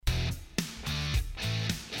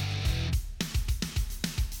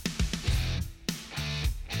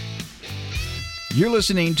You're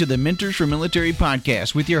listening to the Mentors for Military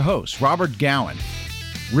podcast with your hosts, Robert Gowan,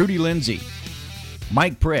 Rudy Lindsay,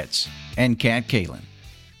 Mike Pritz, and Kat Kalin.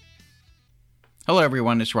 Hello,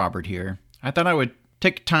 everyone. It's Robert here. I thought I would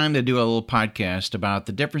take time to do a little podcast about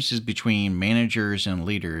the differences between managers and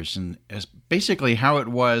leaders and basically how it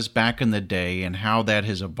was back in the day and how that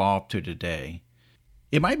has evolved to today.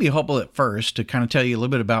 It might be helpful at first to kind of tell you a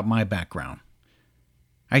little bit about my background.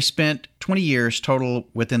 I spent 20 years total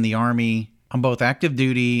within the Army on both active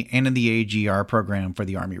duty and in the AGR program for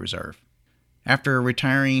the Army Reserve. After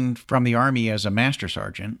retiring from the Army as a Master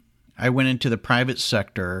Sergeant, I went into the private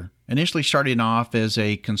sector, initially starting off as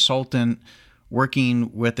a consultant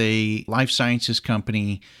working with a life sciences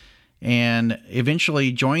company, and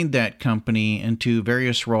eventually joined that company into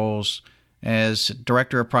various roles as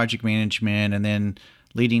Director of Project Management and then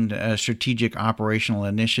leading strategic operational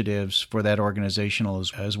initiatives for that organization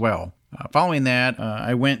as well. Following that,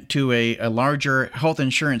 I went to a larger health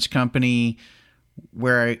insurance company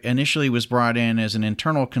where I initially was brought in as an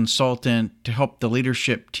internal consultant to help the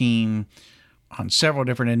leadership team on several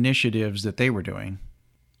different initiatives that they were doing,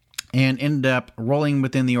 and ended up rolling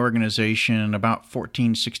within the organization about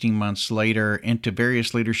 14, 16 months later into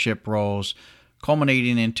various leadership roles,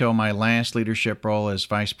 culminating until my last leadership role as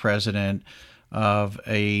vice president of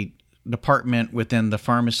a department within the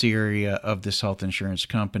pharmacy area of this health insurance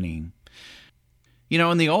company. You know,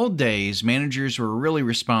 in the old days, managers were really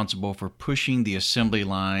responsible for pushing the assembly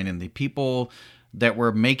line and the people that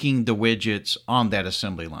were making the widgets on that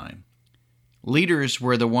assembly line. Leaders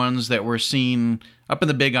were the ones that were seen up in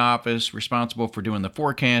the big office, responsible for doing the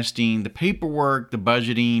forecasting, the paperwork, the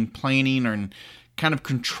budgeting, planning, and kind of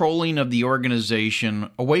controlling of the organization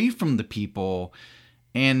away from the people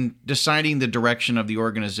and deciding the direction of the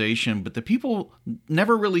organization. But the people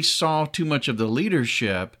never really saw too much of the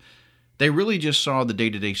leadership. They really just saw the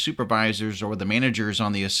day-to-day supervisors or the managers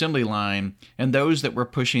on the assembly line and those that were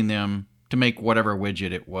pushing them to make whatever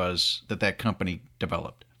widget it was that company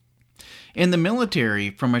developed. In the military,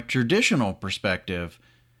 from a traditional perspective,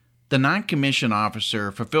 the non-commissioned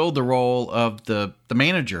officer fulfilled the role of the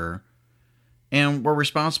manager and were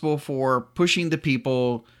responsible for pushing the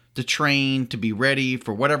people to train, to be ready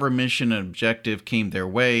for whatever mission and objective came their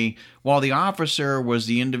way, while the officer was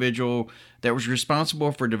the individual that was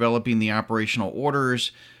responsible for developing the operational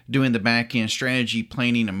orders, doing the back-end strategy,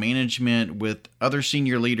 planning, and management with other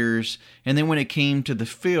senior leaders. And then when it came to the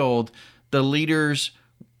field, the leaders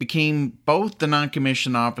became both the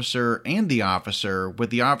non-commissioned officer and the officer, with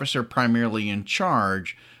the officer primarily in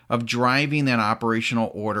charge of driving that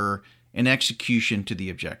operational order and execution to the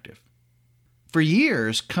objective. For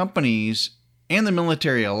years, companies and the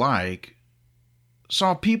military alike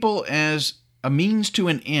saw people as a means to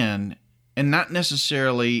an end and not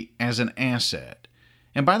necessarily as an asset.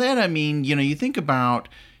 And by that I mean, you think about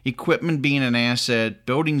equipment being an asset,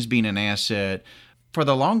 buildings being an asset. For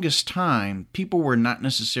the longest time, people were not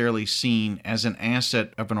necessarily seen as an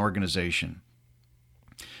asset of an organization.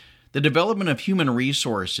 The development of human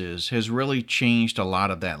resources has really changed a lot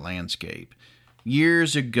of that landscape.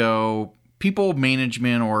 Years ago, people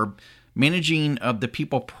management or managing of the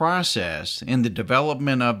people process and the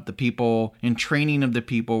development of the people and training of the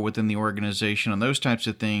people within the organization and those types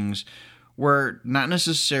of things were not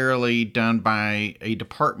necessarily done by a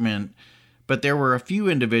department, but there were a few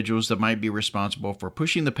individuals that might be responsible for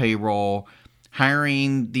pushing the payroll,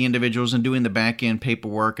 hiring the individuals and doing the back-end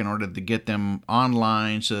paperwork in order to get them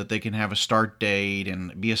online so that they can have a start date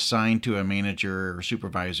and be assigned to a manager or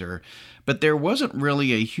supervisor. But there wasn't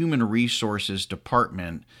really a human resources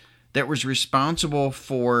department that was responsible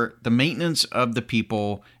for the maintenance of the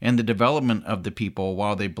people and the development of the people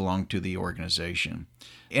while they belonged to the organization.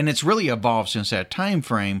 And it's really evolved since that time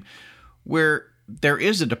frame, where there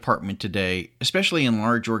is a department today, especially in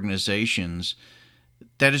large organizations,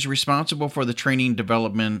 that is responsible for the training,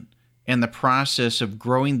 development, and the process of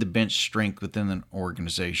growing the bench strength within an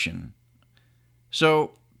organization.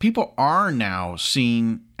 So people are now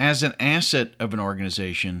seen as an asset of an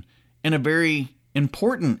organization and a very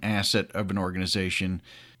important asset of an organization,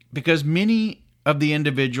 because many of the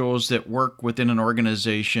individuals that work within an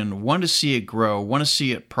organization want to see it grow, want to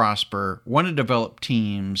see it prosper, want to develop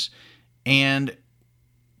teams, and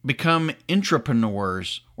become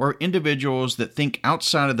intrapreneurs or individuals that think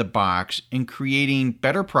outside of the box in creating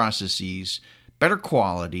better processes, better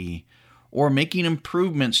quality, or making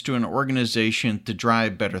improvements to an organization to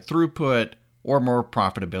drive better throughput or more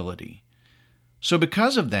profitability. So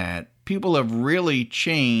because of that, people have really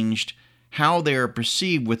changed how they are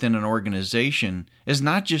perceived within an organization as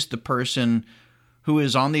not just the person who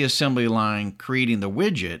is on the assembly line creating the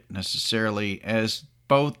widget necessarily, as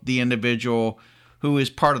both the individual who is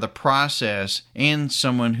part of the process and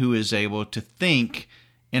someone who is able to think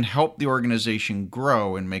and help the organization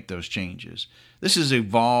grow and make those changes. This has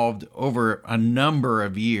evolved over a number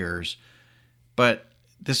of years, but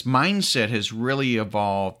this mindset has really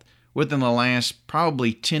evolved within the last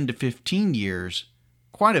probably 10 to 15 years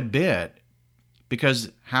quite a bit,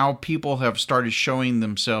 because how people have started showing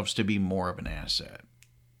themselves to be more of an asset.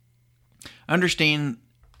 Understand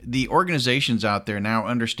the organizations out there now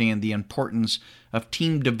understand the importance of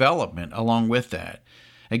team development along with that.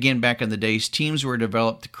 Again, back in the days, teams were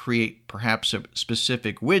developed to create perhaps a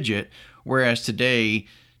specific widget, whereas today,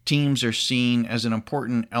 teams are seen as an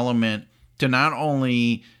important element to not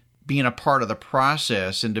only being a part of the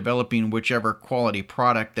process and developing whichever quality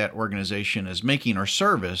product that organization is making or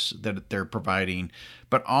service that they're providing,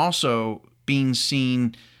 but also being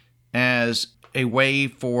seen as a way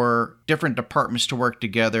for different departments to work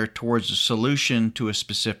together towards a solution to a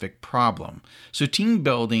specific problem. So team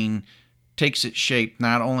building takes its shape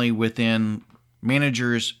not only within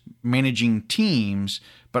managers managing teams,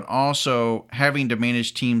 but also having to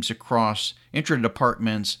manage teams across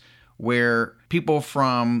intra-departments where people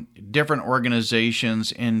from different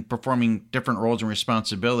organizations and performing different roles and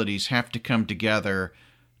responsibilities have to come together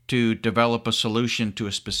to develop a solution to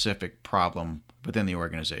a specific problem within the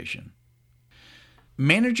organization.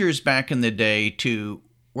 Managers back in the day, too,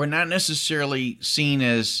 were not necessarily seen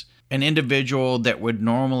as an individual that would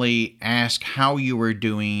normally ask how you were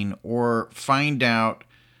doing or find out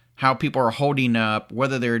how people are holding up,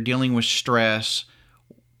 whether they're dealing with stress,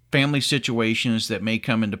 family situations that may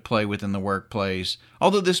come into play within the workplace.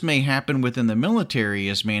 Although this may happen within the military,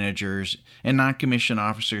 as managers and non-commissioned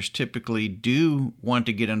officers typically do want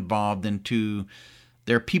to get involved into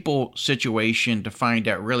their people situation to find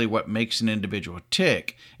out really what makes an individual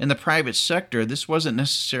tick. In the private sector, this wasn't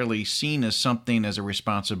necessarily seen as something as a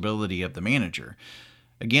responsibility of the manager.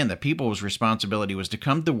 Again, the people's responsibility was to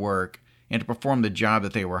come to work and to perform the job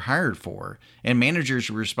that they were hired for, and managers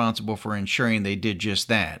were responsible for ensuring they did just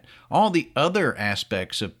that. All the other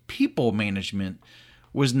aspects of people management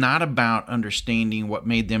was not about understanding what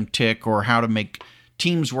made them tick or how to make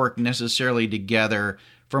teams work necessarily together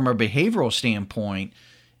from a behavioral standpoint.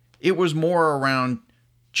 It was more around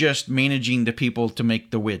just managing the people to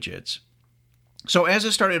make the widgets. So as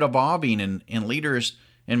it started evolving and leaders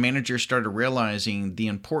and managers started realizing the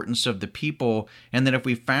importance of the people, and that if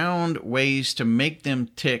we found ways to make them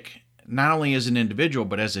tick, not only as an individual,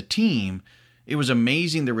 but as a team, it was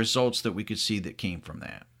amazing the results that we could see that came from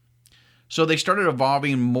that. So they started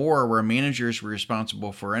evolving more where managers were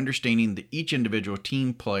responsible for understanding each individual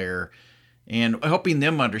team player and helping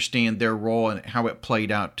them understand their role and how it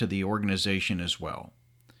played out to the organization as well.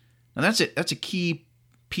 Now that's a key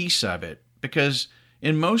piece of it, because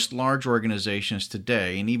in most large organizations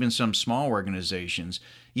today, and even some small organizations,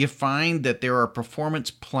 you find that there are performance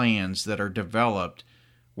plans that are developed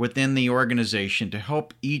within the organization to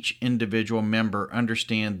help each individual member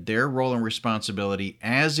understand their role and responsibility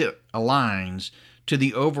as it aligns to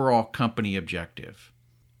the overall company objective.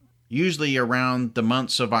 Usually around the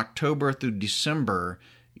months of October through December,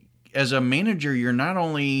 as a manager, you're not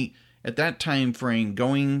only at that time frame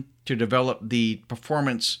going to develop the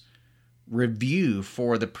performance review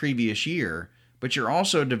for the previous year, but you're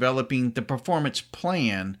also developing the performance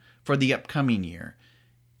plan for the upcoming year.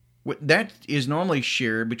 That is normally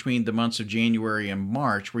shared between the months of January and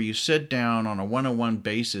March, where you sit down on a one-on-one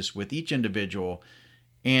basis with each individual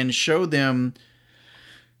and show them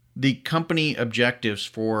the company objectives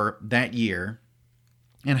for that year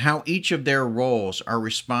and how each of their roles are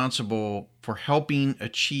responsible for helping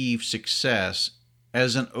achieve success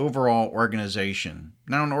as an overall organization.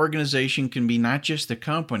 Now, an organization can be not just the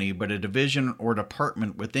company, but a division or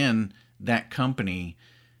department within that company,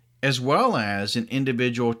 as well as an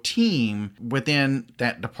individual team within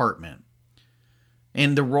that department,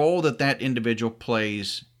 and the role that that individual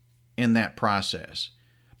plays in that process.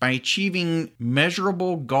 By achieving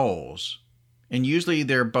measurable goals, and usually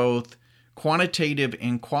they're both quantitative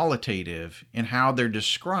and qualitative in how they're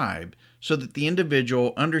described, so that the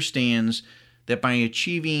individual understands that by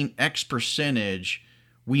achieving X percentage,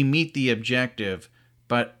 we meet the objective,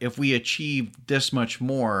 but if we achieve this much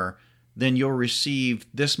more, then you'll receive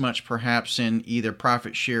this much perhaps in either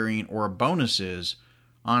profit sharing or bonuses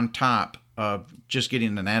on top of just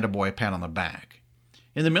getting an attaboy pat on the back.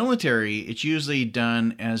 In the military, it's usually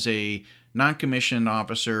done as a non-commissioned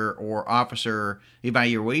officer or officer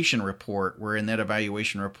evaluation report, where in that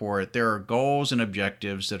evaluation report, there are goals and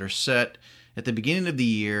objectives that are set at the beginning of the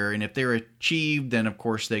year, and if they're achieved, then of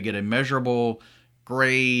course they get a measurable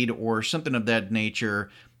grade or something of that nature,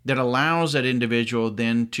 that allows that individual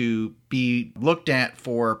then to be looked at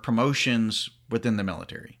for promotions within the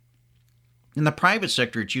military. In the private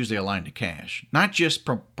sector, it's usually aligned to cash, not just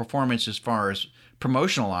performance as far as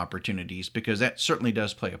promotional opportunities, because that certainly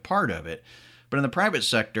does play a part of it. But in the private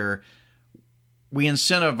sector, we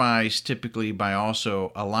incentivize typically by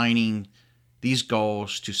also aligning these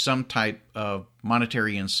goals to some type of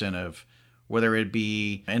monetary incentive, whether it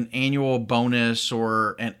be an annual bonus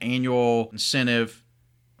or an annual incentive.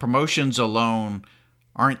 Promotions alone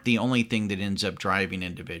aren't the only thing that ends up driving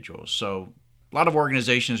individuals. So a lot of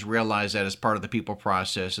organizations realize that as part of the people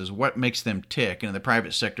process is what makes them tick. And in the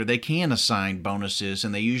private sector, they can assign bonuses,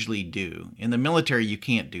 and they usually do. In the military, you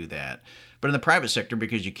can't do that. But in the private sector,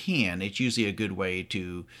 because you can, it's usually a good way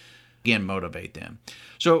to, again, motivate them.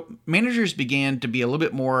 So managers began to be a little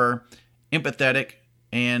bit more empathetic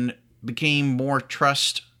and became more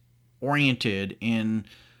trust-oriented in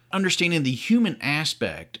understanding the human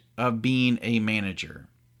aspect of being a manager.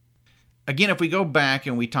 Again, if we go back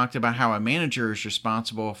and we talked about how a manager is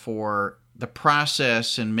responsible for the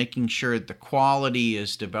process and making sure that the quality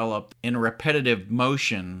is developed in a repetitive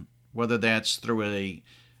motion, whether that's through a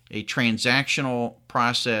transactional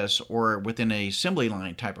process or within an assembly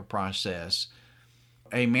line type of process,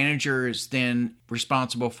 a manager is then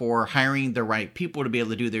responsible for hiring the right people to be able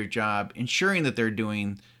to do their job, ensuring that they're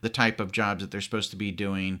doing the type of jobs that they're supposed to be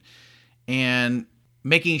doing, and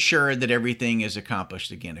making sure that everything is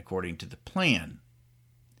accomplished, again, according to the plan.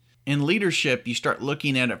 In leadership, you start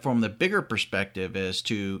looking at it from the bigger perspective as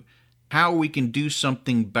to how we can do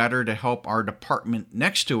something better to help our department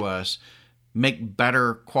next to us make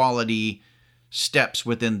better quality steps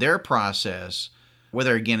within their process,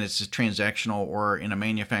 whether, again, it's a transactional or in a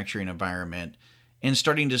manufacturing environment, and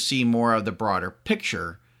starting to see more of the broader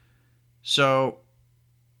picture. So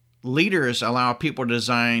leaders allow people to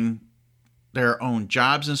design their own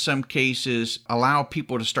jobs in some cases, allow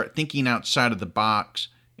people to start thinking outside of the box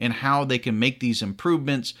and how they can make these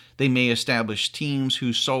improvements. They may establish teams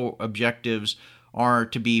whose sole objectives are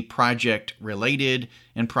to be project related,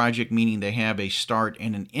 and project meaning they have a start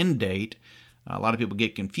and an end date. A lot of people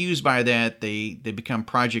get confused by that. They become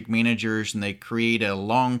project managers and they create a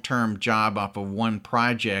long-term job off of one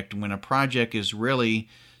project when a project is really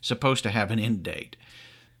supposed to have an end date.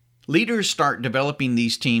 Leaders start developing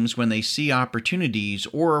these teams when they see opportunities,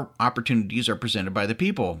 or opportunities are presented by the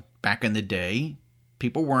people. Back in the day,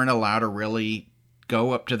 people weren't allowed to really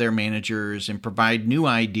go up to their managers and provide new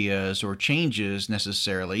ideas or changes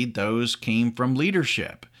necessarily. Those came from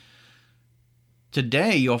leadership.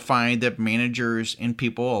 Today, you'll find that managers and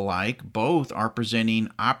people alike both are presenting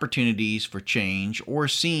opportunities for change or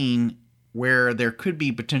seeing where there could be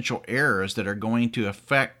potential errors that are going to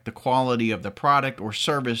affect the quality of the product or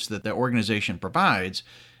service that the organization provides.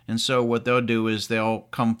 And so what they'll do is they'll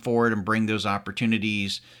come forward and bring those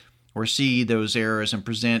opportunities or see those errors and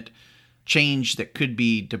present change that could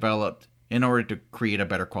be developed in order to create a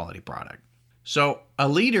better quality product. So a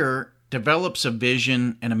leader develops a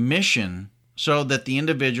vision and a mission so that the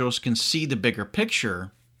individuals can see the bigger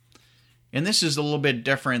picture. And this is a little bit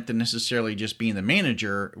different than necessarily just being the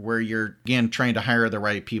manager, where you're, again, trying to hire the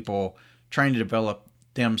right people, trying to develop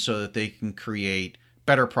them so that they can create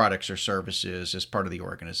better products or services as part of the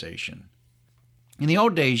organization. In the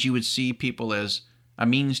old days, you would see people as a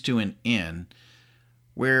means to an end,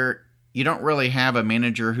 where you don't really have a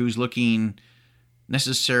manager who's looking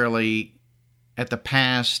necessarily at the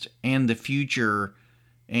past and the future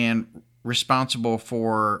and responsible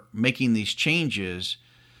for making these changes.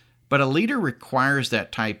 But a leader requires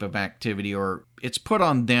that type of activity, or it's put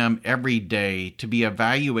on them every day to be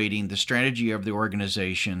evaluating the strategy of the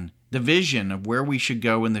organization, the vision of where we should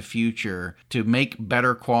go in the future to make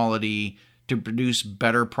better quality, to produce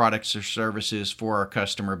better products or services for our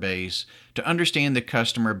customer base, to understand the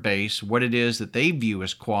customer base, what it is that they view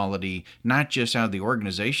as quality, not just how the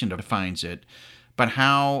organization defines it, but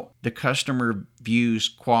how the customer views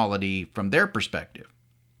quality from their perspective.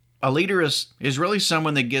 A leader is really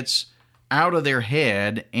someone that gets out of their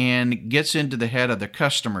head and gets into the head of the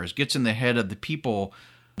customers, gets in the head of the people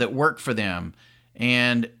that work for them,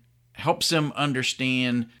 and helps them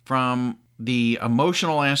understand from the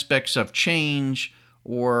emotional aspects of change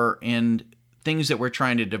or in things that we're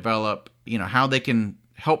trying to develop, how they can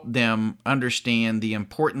help them understand the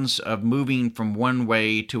importance of moving from one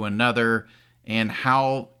way to another and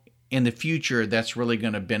how in the future that's really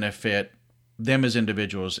going to benefit them as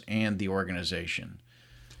individuals and the organization.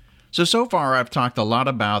 So far I've talked a lot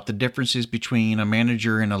about the differences between a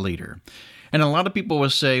manager and a leader. And a lot of people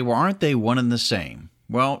will say, well, aren't they one and the same?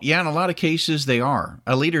 Well, yeah, in a lot of cases they are.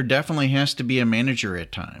 A leader definitely has to be a manager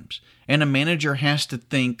at times, and a manager has to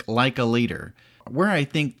think like a leader. Where I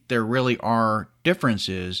think there really are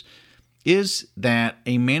differences is that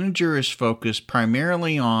a manager is focused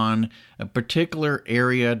primarily on a particular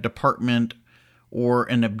area, department, or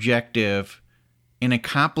an objective in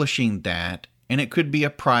accomplishing that, and it could be a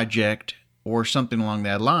project or something along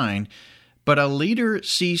that line. But a leader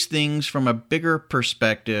sees things from a bigger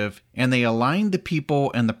perspective, and they align the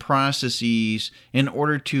people and the processes in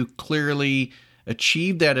order to clearly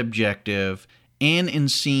achieve that objective, and in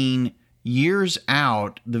seeing years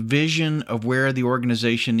out the vision of where the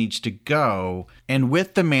organization needs to go. And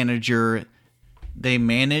with the manager, they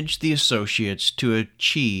manage the associates to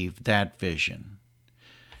achieve that vision.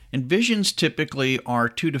 And visions typically are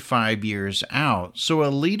 2 to 5 years out. So a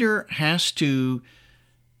leader has to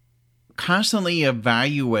constantly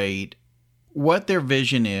evaluate what their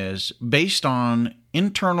vision is based on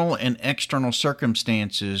internal and external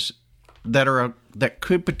circumstances that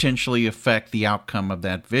could potentially affect the outcome of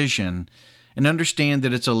that vision, and understand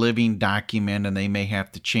that it's a living document and they may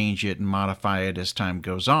have to change it and modify it as time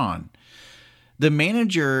goes on. The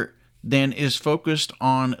manager then is focused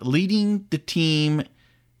on leading the team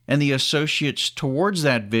and the associates towards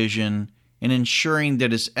that vision and ensuring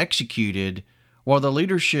that it's executed, while the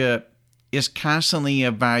leadership is constantly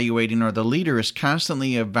evaluating, or the leader is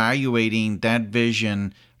constantly evaluating that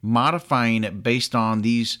vision, modifying it based on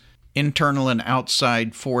these internal and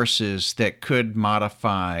outside forces that could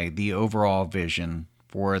modify the overall vision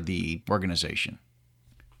for the organization.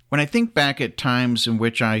 When I think back at times in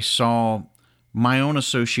which I saw my own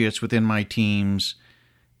associates within my teams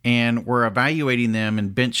and were evaluating them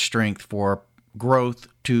in bench strength for growth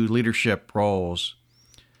to leadership roles,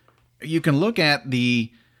 you can look at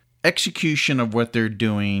the execution of what they're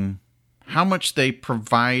doing, how much they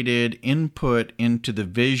provided input into the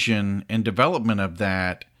vision and development of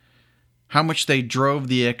that, how much they drove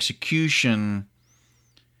the execution,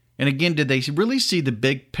 and again, did they really see the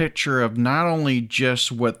big picture of not only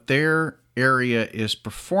just what their area is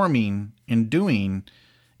performing and doing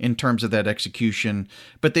in terms of that execution,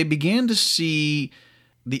 but they began to see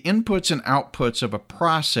the inputs and outputs of a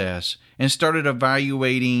process and started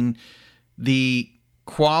evaluating the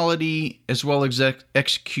quality as well as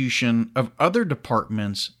execution of other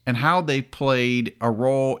departments and how they played a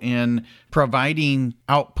role in providing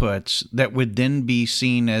outputs that would then be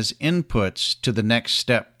seen as inputs to the next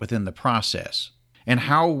step within the process, and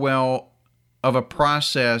how well of a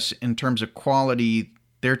process in terms of quality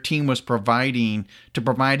their team was providing to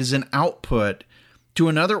provide as an output to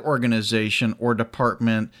another organization or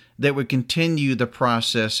department that would continue the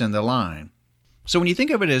process in the line. So when you think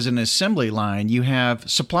of it as an assembly line, you have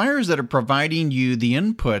suppliers that are providing you the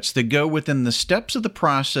inputs that go within the steps of the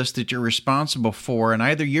process that you're responsible for, and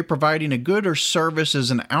either you're providing a good or service as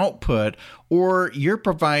an output, or you're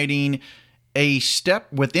providing a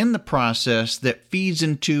step within the process that feeds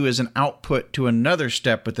into as an output to another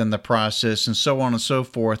step within the process, and so on and so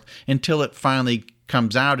forth, until it finally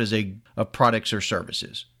comes out as of products or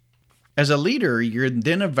services. As a leader, you're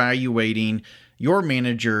then evaluating your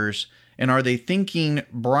managers. And are they thinking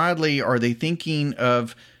broadly? Are they thinking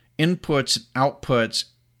of inputs, outputs,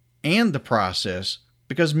 and the process?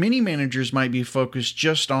 Because many managers might be focused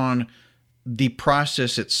just on the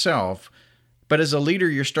process itself. But as a leader,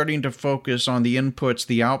 you're starting to focus on the inputs,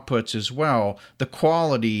 the outputs as well, the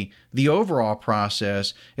quality, the overall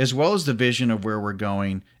process, as well as the vision of where we're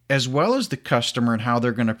going, as well as the customer and how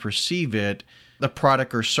they're going to perceive it, the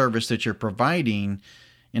product or service that you're providing,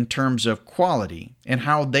 in terms of quality and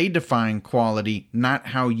how they define quality, not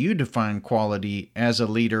how you define quality as a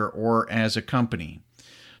leader or as a company.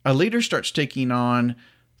 A leader starts taking on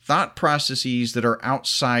thought processes that are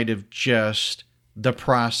outside of just the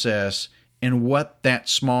process and what that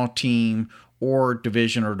small team or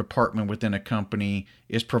division or department within a company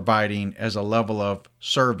is providing as a level of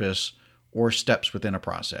service or steps within a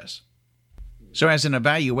process. So as an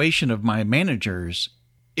evaluation of my managers,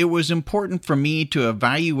 it was important for me to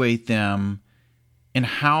evaluate them and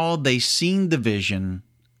how they seen the vision,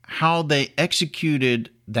 how they executed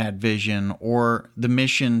that vision or the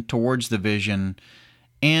mission towards the vision,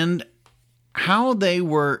 and how they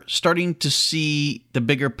were starting to see the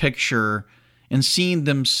bigger picture and seeing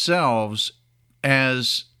themselves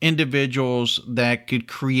as individuals that could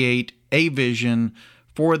create a vision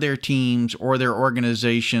for their teams or their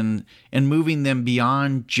organization and moving them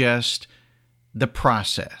beyond just the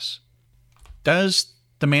process. Does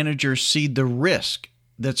the manager see the risk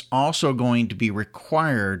that's also going to be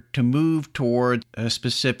required to move toward a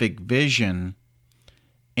specific vision?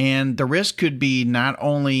 And the risk could be not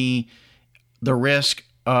only the risk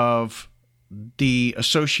of the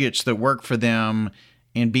associates that work for them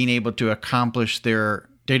and being able to accomplish their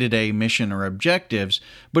day-to-day mission or objectives,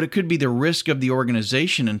 but it could be the risk of the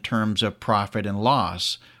organization in terms of profit and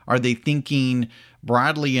loss. Are they thinking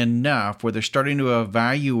broadly enough where they're starting to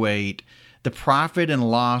evaluate the profit and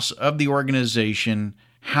loss of the organization,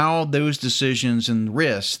 how those decisions and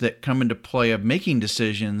risks that come into play of making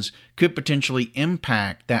decisions could potentially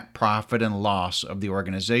impact that profit and loss of the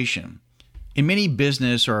organization? In many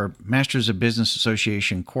business or Masters of Business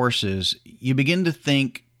Association courses, you begin to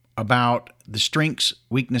think about the strengths,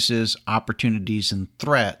 weaknesses, opportunities, and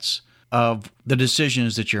threats of the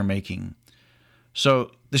decisions that you're making.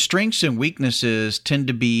 So the strengths and weaknesses tend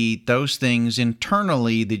to be those things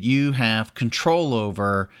internally that you have control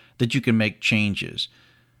over that you can make changes.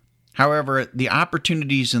 However, the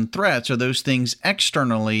opportunities and threats are those things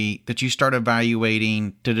externally that you start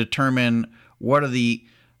evaluating to determine what are the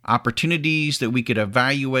opportunities that we could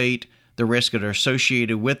evaluate, the risks that are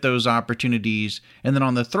associated with those opportunities. And then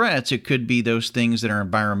on the threats, it could be those things that are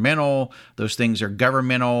environmental, those things are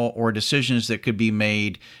governmental, or decisions that could be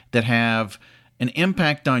made that have an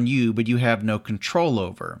impact on you, but you have no control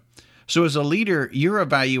over. So as a leader, you're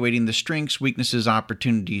evaluating the strengths, weaknesses,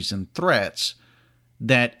 opportunities, and threats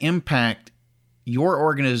that impact your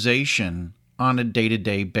organization on a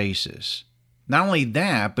day-to-day basis. Not only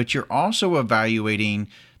that, but you're also evaluating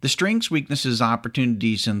the strengths, weaknesses,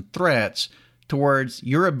 opportunities, and threats towards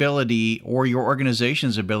your ability or your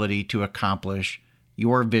organization's ability to accomplish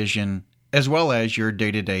your vision as well as your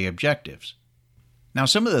day-to-day objectives. Now,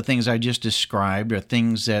 some of the things I just described are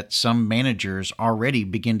things that some managers already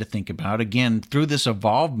begin to think about. Again, through this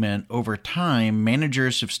evolvement over time,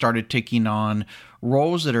 managers have started taking on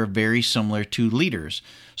roles that are very similar to leaders.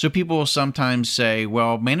 So people will sometimes say,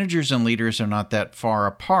 well, managers and leaders are not that far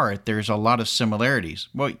apart. There's a lot of similarities.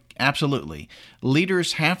 Well, absolutely.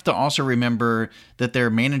 Leaders have to also remember that they're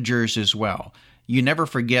managers as well. You never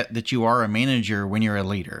forget that you are a manager when you're a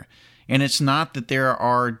leader. And it's not that there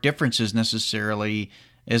are differences necessarily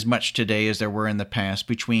as much today as there were in the past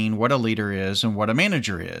between what a leader is and what a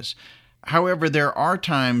manager is. However, there are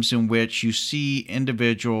times in which you see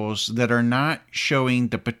individuals that are not showing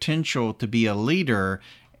the potential to be a leader,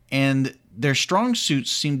 and their strong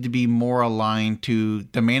suits seem to be more aligned to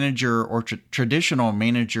the manager or traditional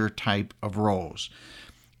manager type of roles.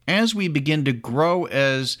 As we begin to grow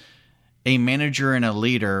as a manager and a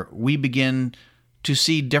leader, we begin to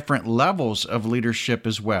see different levels of leadership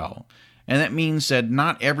as well. And that means that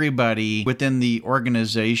not everybody within the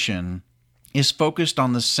organization is focused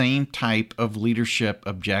on the same type of leadership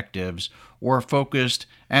objectives or focused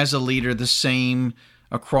as a leader the same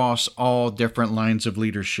across all different lines of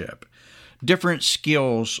leadership. Different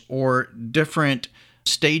skills or different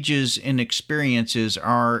stages and experiences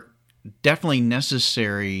are definitely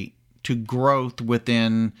necessary to growth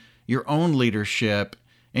within your own leadership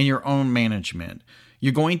and your own management.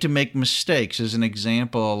 You're going to make mistakes, as an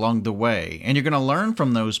example, along the way, and you're going to learn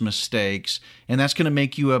from those mistakes, and that's going to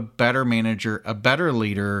make you a better manager, a better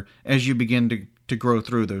leader as you begin to grow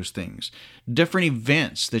through those things. Different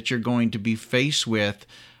events that you're going to be faced with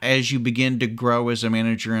as you begin to grow as a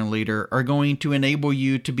manager and leader are going to enable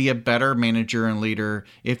you to be a better manager and leader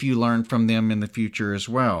if you learn from them in the future as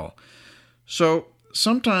well. So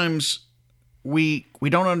sometimes we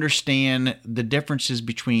don't understand the differences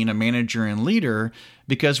between a manager and leader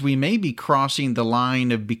because we may be crossing the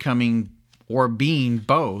line of becoming or being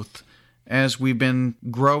both as we've been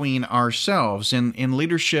growing ourselves. And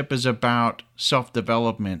leadership is about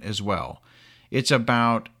self-development as well. It's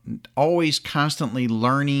about always constantly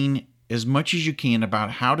learning as much as you can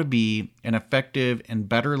about how to be an effective and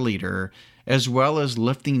better leader, as well as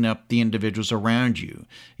lifting up the individuals around you.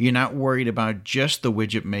 You're not worried about just the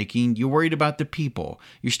widget making, you're worried about the people.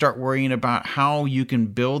 You start worrying about how you can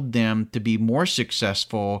build them to be more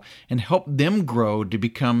successful and help them grow to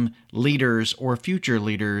become leaders or future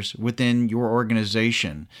leaders within your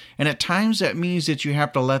organization. And at times that means that you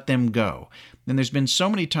have to let them go. And there's been so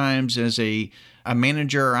many times as a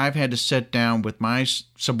manager, I've had to sit down with my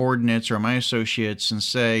subordinates or my associates and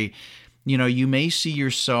say, you know, you may see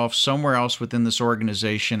yourself somewhere else within this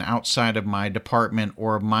organization outside of my department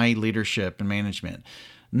or my leadership and management.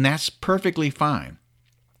 And that's perfectly fine.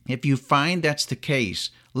 If you find that's the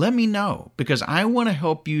case, let me know, because I want to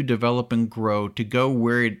help you develop and grow to go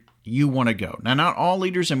where you want to go. Now, not all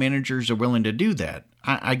leaders and managers are willing to do that.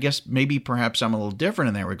 I guess maybe perhaps I'm a little different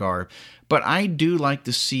in that regard, but I do like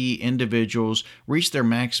to see individuals reach their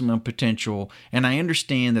maximum potential, and I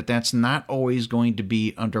understand that that's not always going to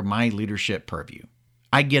be under my leadership purview.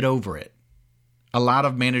 I get over it. A lot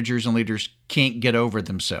of managers and leaders can't get over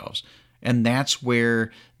themselves, And that's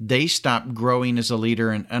where they stop growing as a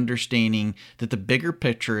leader and understanding that the bigger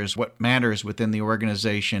picture is what matters within the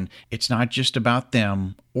organization. It's not just about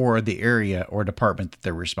them or the area or department that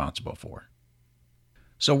they're responsible for.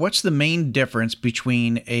 So what's the main difference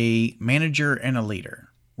between a manager and a leader?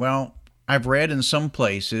 Well, I've read in some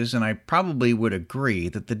places, and I probably would agree,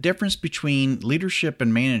 that the difference between leadership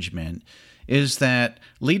and management is that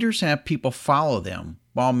leaders have people follow them,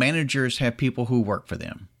 while managers have people who work for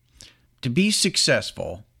them. To be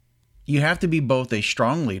successful, you have to be both a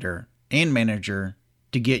strong leader and manager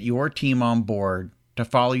to get your team on board to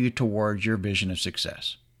follow you towards your vision of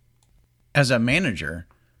success. As a manager,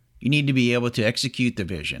 you need to be able to execute the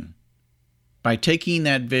vision by taking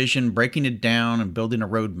that vision, breaking it down, and building a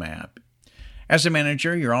roadmap. As a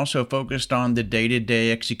manager, you're also focused on the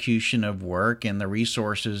day-to-day execution of work and the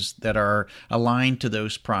resources that are aligned to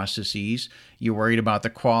those processes. You're worried about the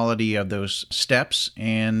quality of those steps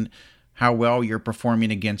and how well you're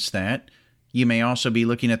performing against that. You may also be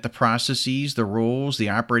looking at the processes, the rules, the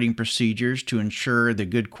operating procedures to ensure the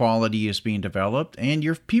good quality is being developed. And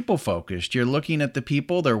you're people-focused. You're looking at the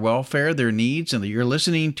people, their welfare, their needs, and you're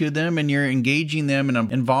listening to them and you're engaging them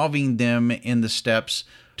and involving them in the steps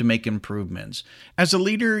to make improvements. As a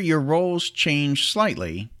leader, your roles change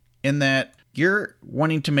slightly in that you're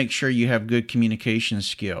wanting to make sure you have good communication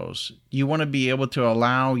skills. You want to be able to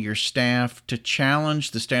allow your staff to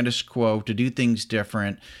challenge the status quo, to do things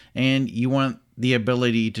different, and you want the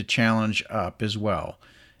ability to challenge up as well.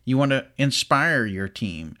 You want to inspire your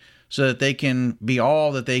team so that they can be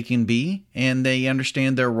all that they can be and they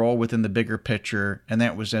understand their role within the bigger picture. And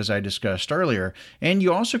that was as I discussed earlier. And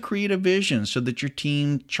you also create a vision so that your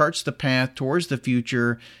team charts the path towards the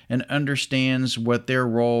future and understands what their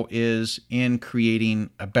role is in creating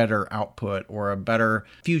a better output or a better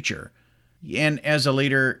future. And as a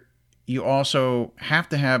leader, you also have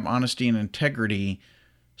to have honesty and integrity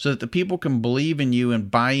so that the people can believe in you and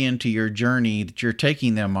buy into your journey that you're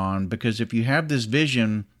taking them on. Because if you have this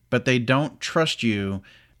vision, but they don't trust you,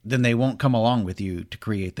 then they won't come along with you to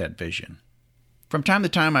create that vision. From time to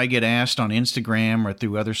time, I get asked on Instagram or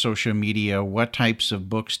through other social media, what types of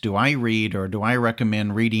books do I read or do I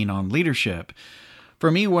recommend reading on leadership?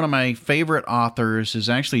 For me, one of my favorite authors is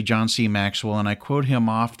actually John C. Maxwell, and I quote him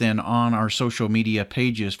often on our social media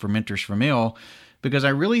pages for Mentors from Ill, because I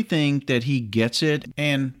really think that he gets it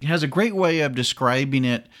and has a great way of describing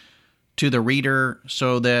it to the reader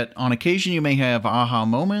so that on occasion you may have aha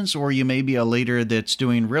moments, or you may be a leader that's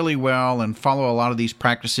doing really well and follow a lot of these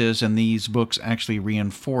practices, and these books actually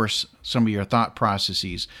reinforce some of your thought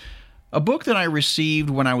processes. A book that I received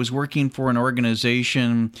when I was working for an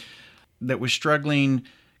organization that was struggling,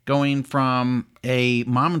 going from a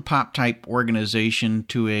mom and pop type organization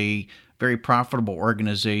to a very profitable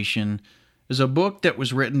organization, is a book that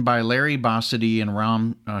was written by Larry Bossidy and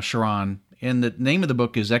Ram Charan. And the name of the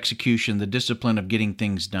book is Execution, the Discipline of Getting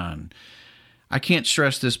Things Done. I can't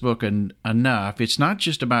stress this book enough. It's not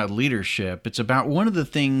just about leadership. It's about one of the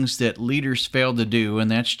things that leaders fail to do, and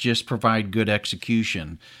that's just provide good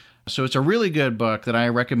execution. So it's a really good book that I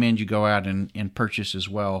recommend you go out and purchase as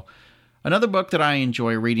well. Another book that I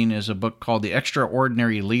enjoy reading is a book called The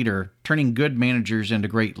Extraordinary Leader, Turning Good Managers into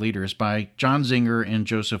Great Leaders by John Zinger and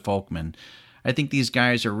Joseph Folkman. I think these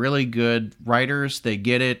guys are really good writers. They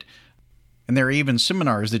get it. And there are even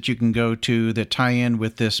seminars that you can go to that tie in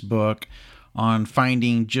with this book on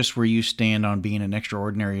finding just where you stand on being an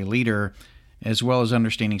extraordinary leader, as well as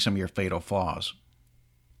understanding some of your fatal flaws.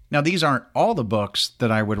 Now, these aren't all the books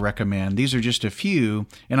that I would recommend. These are just a few,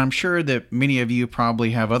 and I'm sure that many of you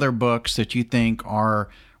probably have other books that you think are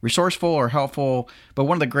resourceful or helpful. But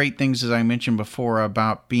one of the great things, as I mentioned before,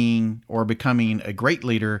 about being or becoming a great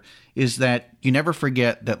leader is that you never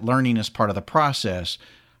forget that learning is part of the process.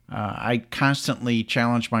 I constantly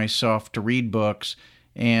challenge myself to read books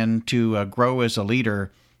and to grow as a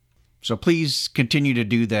leader. So please continue to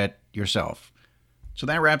do that yourself. So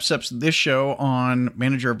that wraps up this show on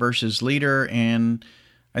manager versus leader. And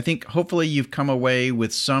I think hopefully you've come away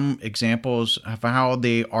with some examples of how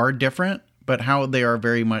they are different, but how they are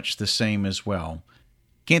very much the same as well.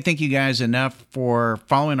 Can't thank you guys enough for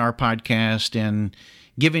following our podcast and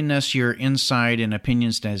giving us your insight and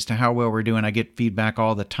opinions as to how well we're doing. I get feedback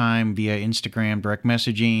all the time via Instagram, direct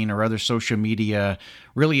messaging, or other social media.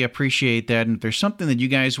 Really appreciate that. And if there's something that you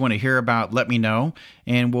guys want to hear about, let me know,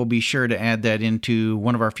 and we'll be sure to add that into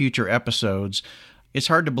one of our future episodes. It's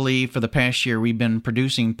hard to believe for the past year we've been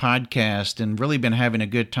producing podcasts and really been having a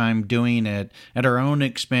good time doing it at our own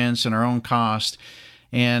expense and our own cost,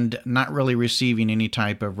 and not really receiving any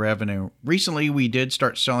type of revenue. Recently, we did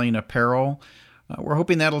start selling apparel We're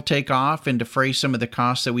hoping that'll take off and defray some of the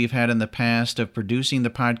costs that we've had in the past of producing the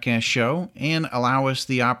podcast show and allow us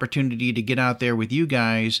the opportunity to get out there with you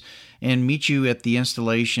guys and meet you at the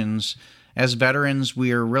installations. As veterans,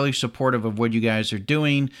 we are really supportive of what you guys are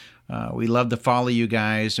doing. We love to follow you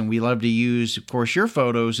guys, and we love to use, of course, your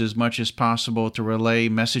photos as much as possible to relay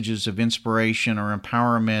messages of inspiration or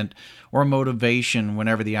empowerment or motivation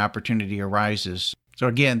whenever the opportunity arises. So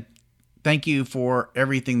again, thank you for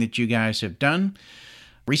everything that you guys have done.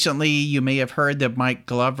 Recently, you may have heard that Mike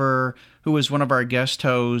Glover, who is one of our guest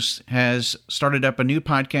hosts, has started up a new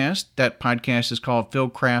podcast. That podcast is called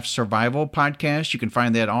Fieldcraft Survival Podcast. You can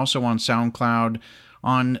find that also on SoundCloud,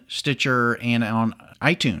 on Stitcher, and on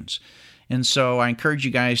iTunes. And so I encourage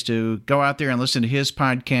you guys to go out there and listen to his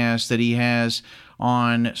podcast that he has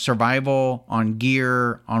on survival, on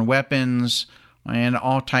gear, on weapons, and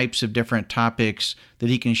all types of different topics that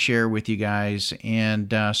he can share with you guys,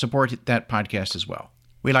 and support that podcast as well.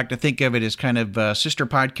 We like to think of it as kind of a sister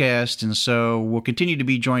podcast, and so we'll continue to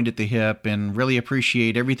be joined at the hip and really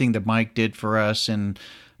appreciate everything that Mike did for us in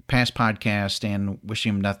past podcasts and wish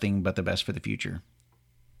him nothing but the best for the future.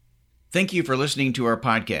 Thank you for listening to our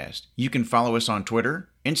podcast. You can follow us on Twitter,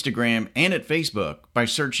 Instagram, and at Facebook by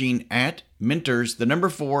searching at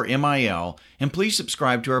Mentors4MIL, and please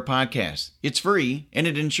subscribe to our podcast. It's free, and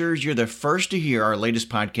it ensures you're the first to hear our latest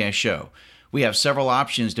podcast show. We have several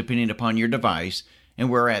options depending upon your device, and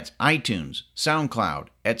we're at iTunes, SoundCloud,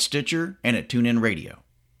 at Stitcher, and at TuneIn Radio.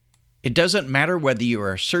 It doesn't matter whether you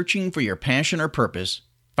are searching for your passion or purpose,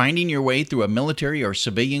 finding your way through a military or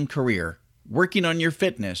civilian career, working on your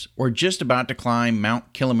fitness, or just about to climb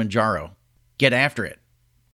Mount Kilimanjaro. Get after it.